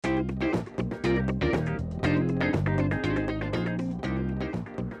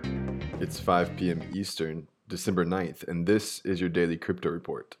It's 5 p.m. Eastern, December 9th, and this is your daily crypto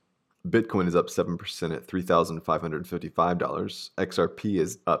report. Bitcoin is up 7% at $3,555, XRP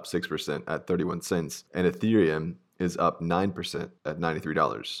is up 6% at 31 cents, and Ethereum is up 9% at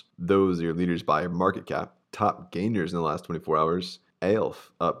 $93. Those are your leaders by market cap. Top gainers in the last 24 hours,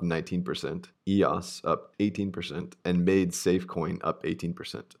 ALF up 19%, EOS up 18%, and Made Safecoin up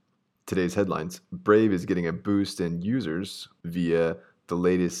 18%. Today's headlines: Brave is getting a boost in users via the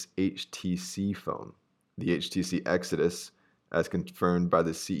latest HTC phone. The HTC Exodus, as confirmed by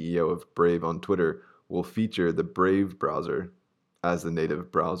the CEO of Brave on Twitter, will feature the Brave browser as the native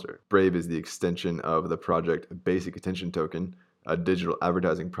browser. Brave is the extension of the project Basic Attention Token, a digital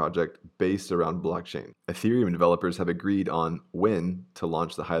advertising project based around blockchain. Ethereum developers have agreed on when to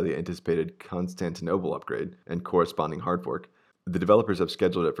launch the highly anticipated Constantinople upgrade and corresponding hard fork. The developers have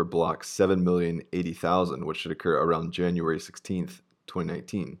scheduled it for block 7,080,000, which should occur around January 16th,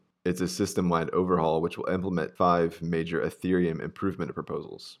 2019. It's a system-wide overhaul which will implement 5 major Ethereum improvement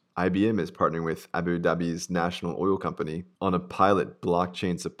proposals. IBM is partnering with Abu Dhabi's national oil company on a pilot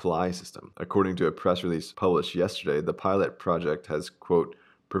blockchain supply system. According to a press release published yesterday, the pilot project has, quote,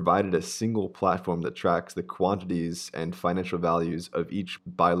 provided a single platform that tracks the quantities and financial values of each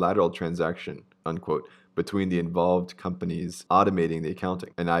bilateral transaction, unquote, between the involved companies, automating the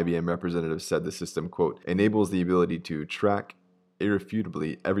accounting. An IBM representative said the system, quote, enables the ability to track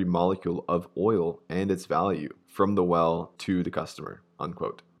irrefutably every molecule of oil and its value from the well to the customer,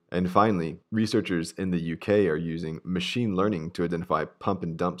 unquote. And finally, researchers in the UK are using machine learning to identify pump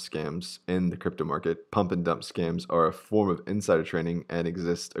and dump scams in the crypto market. Pump and dump scams are a form of insider trading and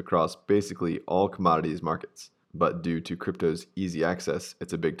exist across basically all commodities markets. But due to crypto's easy access,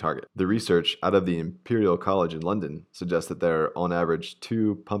 it's a big target. The research out of the Imperial College in London suggests that there are on average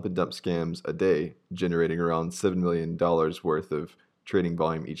 2 pump and dump scams a day, generating around $7 million worth of trading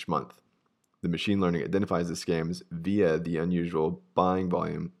volume each month. The machine learning identifies the scams via the unusual buying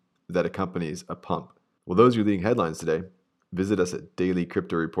volume that accompanies a pump. Well, those are your leading headlines today. Visit us at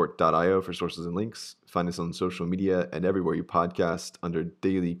dailycryptoreport.io for sources and links. Find us on social media and everywhere you podcast under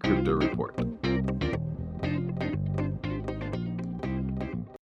Daily Crypto Report.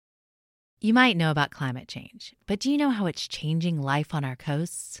 You might know about climate change, but do you know how it's changing life on our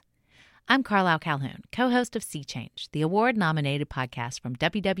coasts? I'm Carlisle Calhoun, co-host of Sea Change, the award-nominated podcast from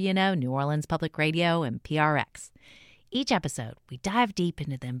WWNO, New Orleans Public Radio, and PRX. Each episode, we dive deep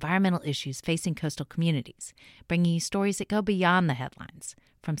into the environmental issues facing coastal communities, bringing you stories that go beyond the headlines,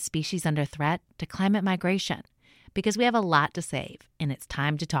 from species under threat to climate migration. Because we have a lot to save, and it's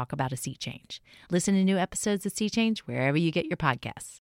time to talk about a sea change. Listen to new episodes of Sea Change wherever you get your podcasts.